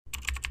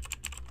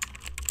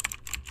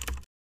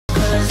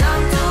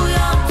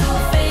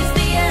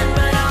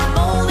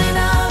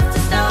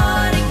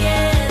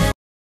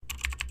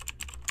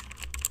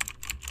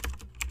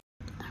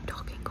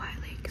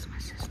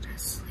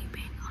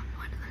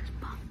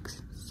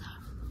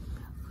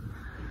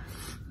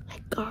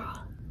Girl,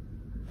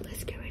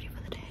 let's get ready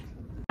for the day.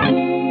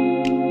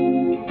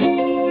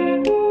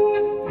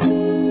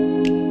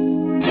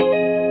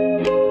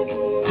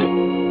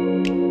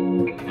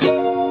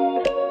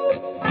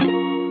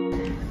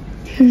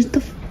 Here's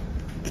the,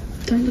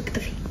 don't look at the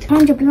feet.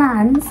 Change your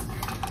plans.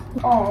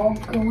 We are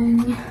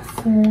going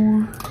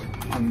for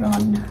a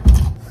run.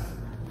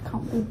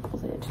 Can't be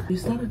bothered. You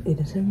started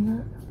editing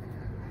that?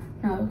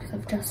 No, because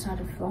I've just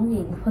started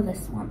vlogging for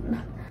this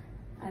one.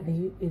 Have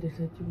you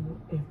edited your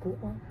airport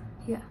one?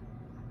 Yeah.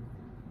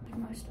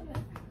 Most of it.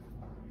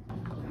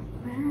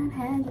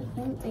 Man,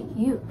 thank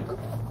you.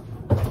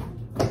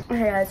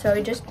 Okay, so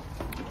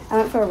I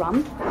went for a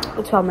run,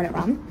 a 12-minute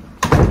run.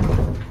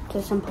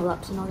 Did some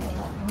pull-ups and all that.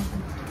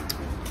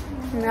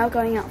 I'm now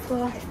going out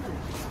for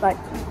like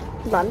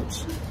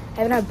lunch.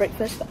 I haven't had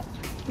breakfast, but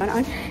I went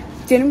on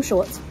denim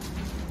shorts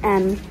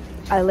and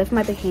I left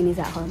my bikinis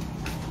at home.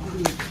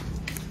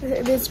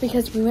 It's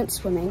because we went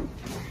swimming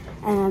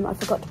and I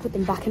forgot to put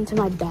them back into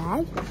my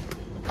bag.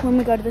 When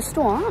we go to the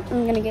store,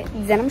 I'm gonna get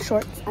denim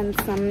shorts and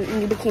some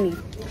new bikini.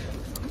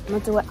 I'm gonna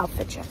do an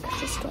outfit check at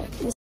the store.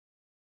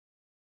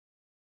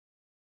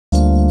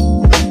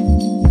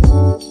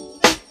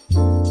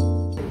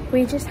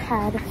 We just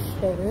had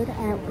food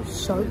and it was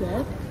so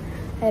good.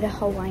 I had a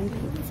Hawaiian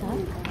pizza,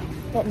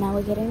 but now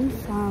we're getting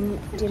some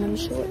denim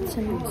shorts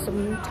and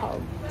some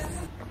togs.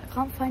 I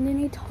can't find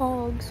any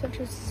togs, which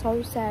is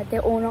so sad.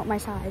 They're all not my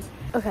size.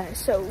 Okay,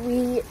 so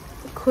we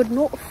could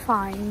not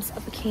find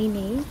a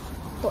bikini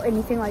or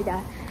anything like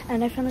that,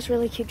 and I found this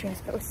really cute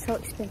dress, but it was so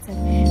expensive. I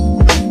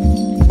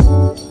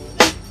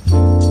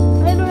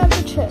don't have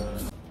the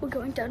chips. We're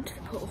going down to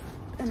the pool,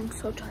 and I'm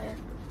so tired.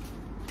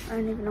 I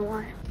don't even know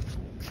why.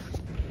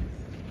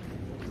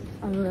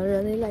 I'm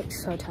literally like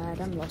so tired.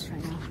 I'm lost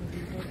right now.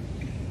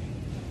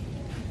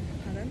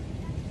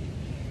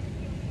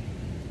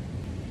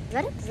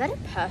 Is that a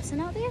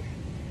person out there?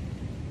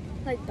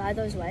 Like by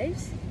those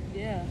waves?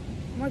 Yeah.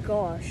 Oh my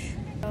gosh.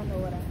 I don't know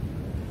what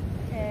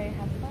Okay,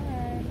 have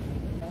fun.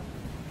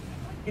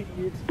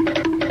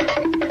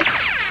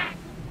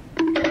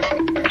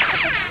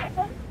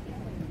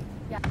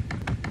 Yeah.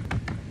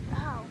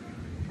 Ow.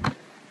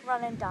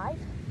 Run and dive?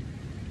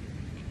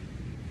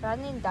 Run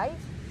and dive?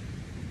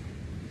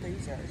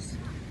 Lasers.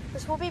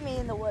 This will be me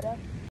in the water.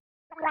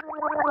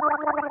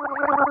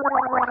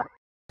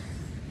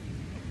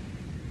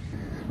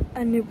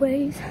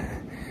 Anyways,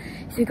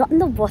 so we got in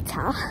the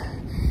water,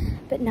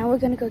 but now we're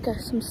gonna go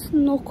get some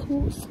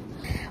snorkels.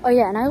 Oh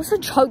yeah, and I also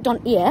choked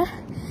on air.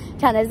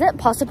 Tan, is it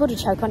possible to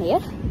choke on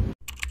air?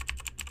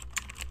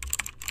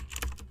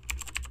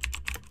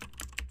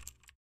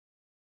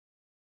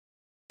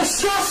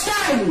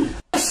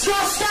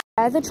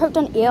 I either choked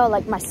on air or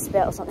like my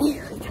spit or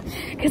something,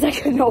 because I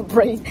could not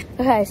breathe.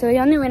 Okay, so we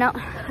only went out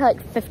for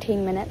like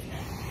 15 minutes,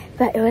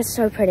 but it was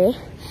so pretty.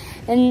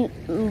 And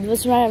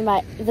this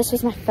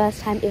was my first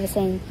time ever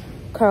seeing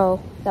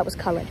coral that was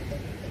coloured.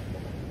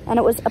 And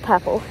it was a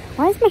purple.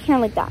 Why is my hair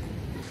like that?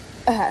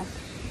 Okay.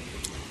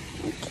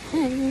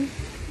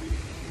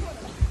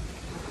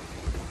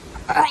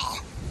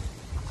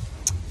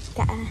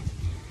 Got a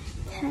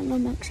caramel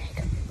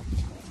milkshake.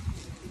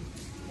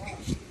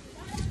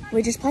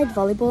 We just played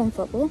volleyball and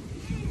football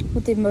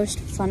with the most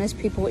funnest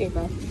people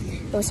ever.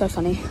 It was so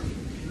funny.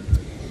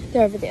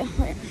 They're over there.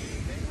 Wait.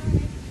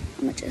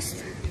 I'm gonna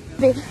just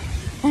be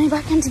running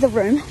back into the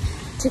room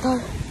to go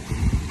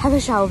have a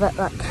shower, but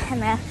look,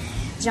 and then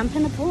jump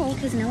in the pool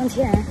because no one's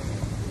here.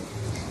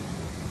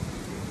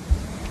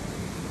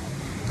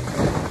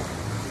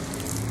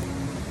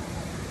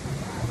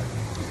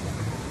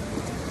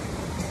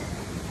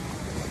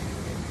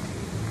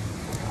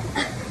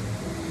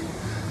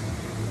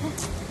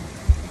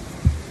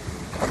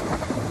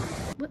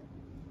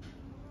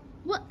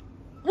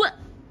 What?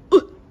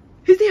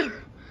 Who's there?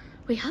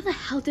 Wait, how the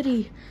hell did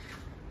he?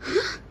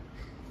 Huh?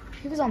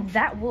 He was on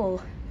that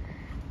wall,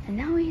 and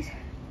now he's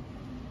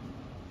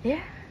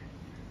there.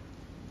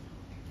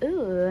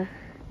 Ooh,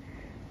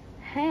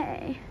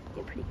 hey,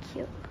 you're pretty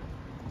cute.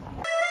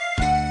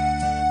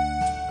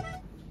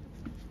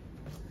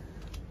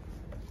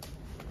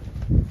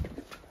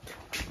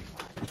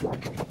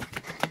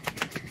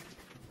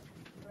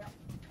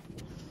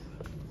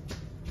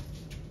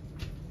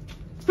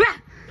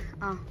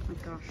 Oh my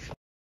gosh.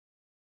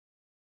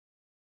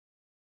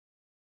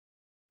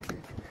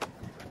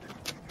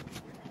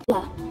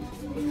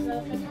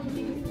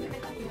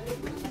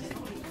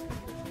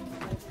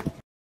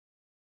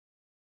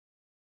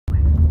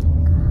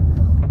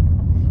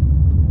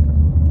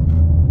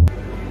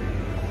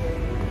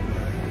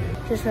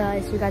 Just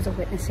realized you guys are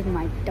witnessing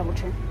my double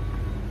chin.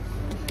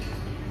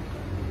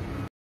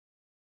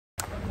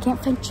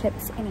 Can't find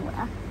chips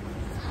anywhere.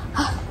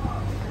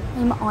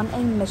 I'm on a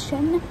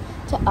mission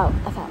to, oh,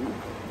 I found them.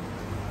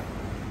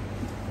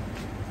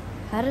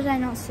 How did I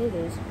not see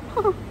these?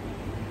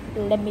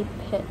 Let me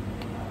pick.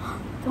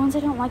 The ones I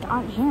don't like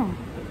aren't here.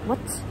 What?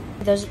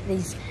 Those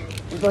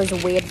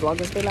weird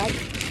vloggers we like.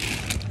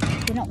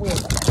 They're not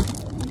weird.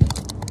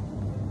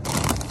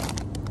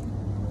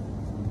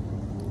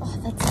 Oh,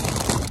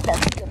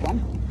 that's a good one.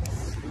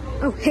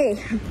 Oh, hey.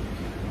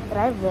 Did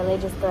I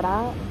really just do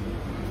that?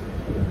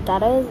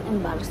 That is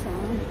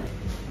embarrassing.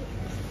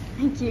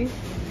 Thank you.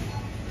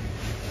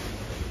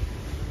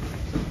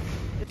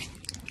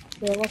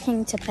 We're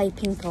walking to play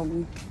ping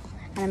pong.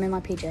 And I'm in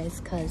my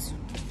PJs because,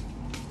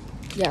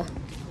 yeah,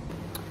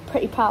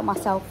 pretty proud of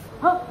myself.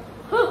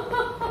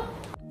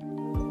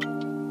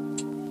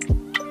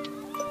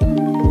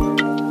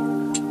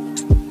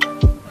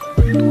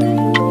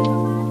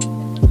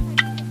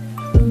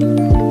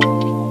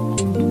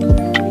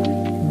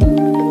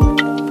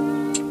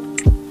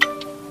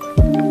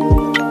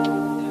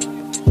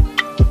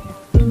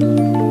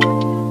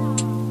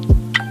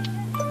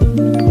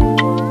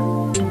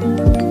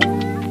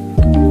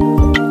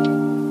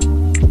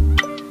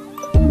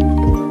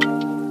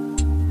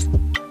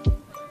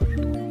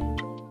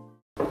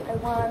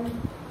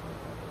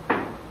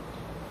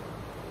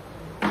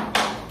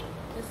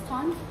 This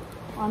time,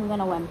 I'm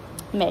gonna win.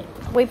 Me.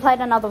 We played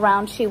another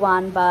round, she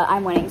won, but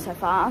I'm winning so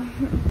far.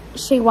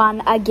 She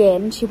won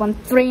again. She won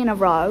 3 in a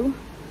row.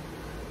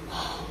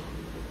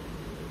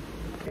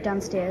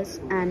 Downstairs,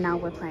 and now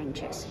we're playing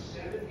chess.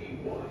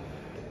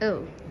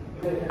 Ooh.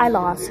 I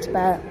lost,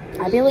 but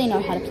I barely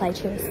know how to play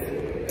chess.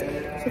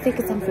 So I think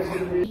it's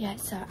unfair. Yeah,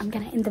 so I'm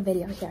gonna end the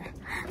video here.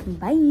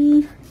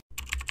 Bye.